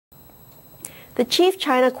The chief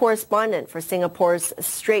China correspondent for Singapore's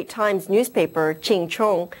Straits newspaper, Ching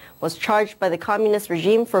Cheong, was charged by the communist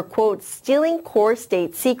regime for, quote, stealing core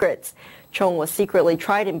state secrets. Cheong was secretly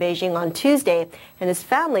tried in Beijing on Tuesday, and his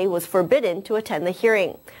family was forbidden to attend the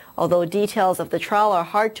hearing. Although details of the trial are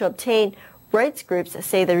hard to obtain, rights groups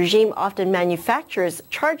say the regime often manufactures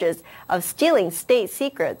charges of stealing state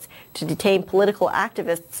secrets to detain political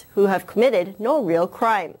activists who have committed no real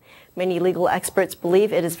crime. Many legal experts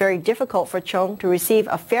believe it is very difficult for Cheong to receive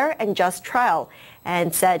a fair and just trial,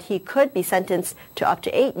 and said he could be sentenced to up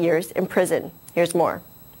to 8 years in prison. Here's more.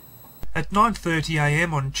 At 9:30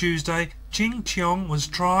 a.m. on Tuesday, Ching Cheong was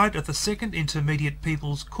tried at the Second Intermediate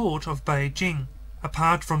People's Court of Beijing.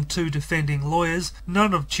 Apart from two defending lawyers,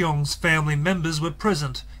 none of Cheong's family members were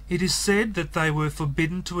present. It is said that they were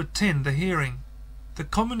forbidden to attend the hearing. The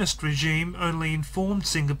communist regime only informed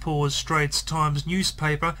Singapore's Straits Times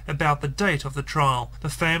newspaper about the date of the trial. The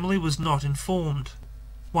family was not informed.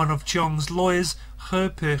 One of Cheong's lawyers, He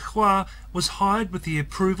Pe Hua, was hired with the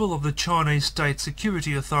approval of the Chinese State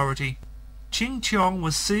Security Authority. Ching Cheong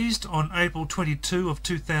was seized on April 22 of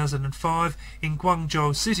 2005 in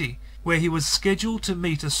Guangzhou City, where he was scheduled to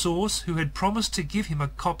meet a source who had promised to give him a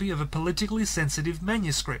copy of a politically sensitive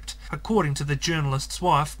manuscript, according to the journalist's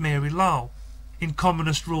wife, Mary Lau. In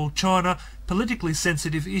communist-ruled China, politically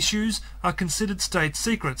sensitive issues are considered state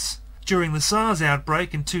secrets. During the SARS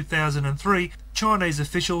outbreak in 2003, Chinese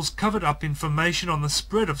officials covered up information on the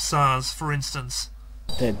spread of SARS, for instance.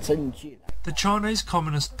 The Chinese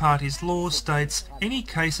Communist Party's law states any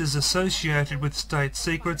cases associated with state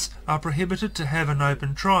secrets are prohibited to have an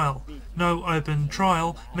open trial. No open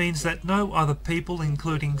trial means that no other people,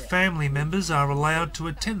 including family members, are allowed to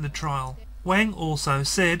attend the trial. Wang also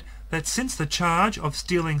said that since the charge of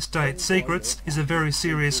stealing state secrets is a very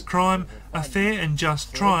serious crime, a fair and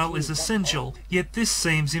just trial is essential, yet this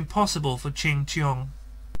seems impossible for Ching Cheong.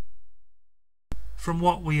 From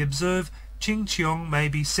what we observe, Ching Cheong may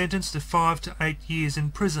be sentenced to 5 to 8 years in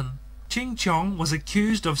prison. Ching Cheong was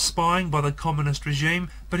accused of spying by the communist regime,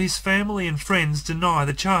 but his family and friends deny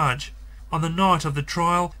the charge. On the night of the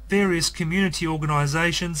trial, various community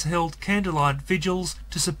organisations held candlelight vigils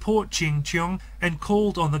to support Ching Cheong and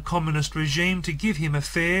called on the communist regime to give him a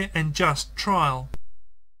fair and just trial.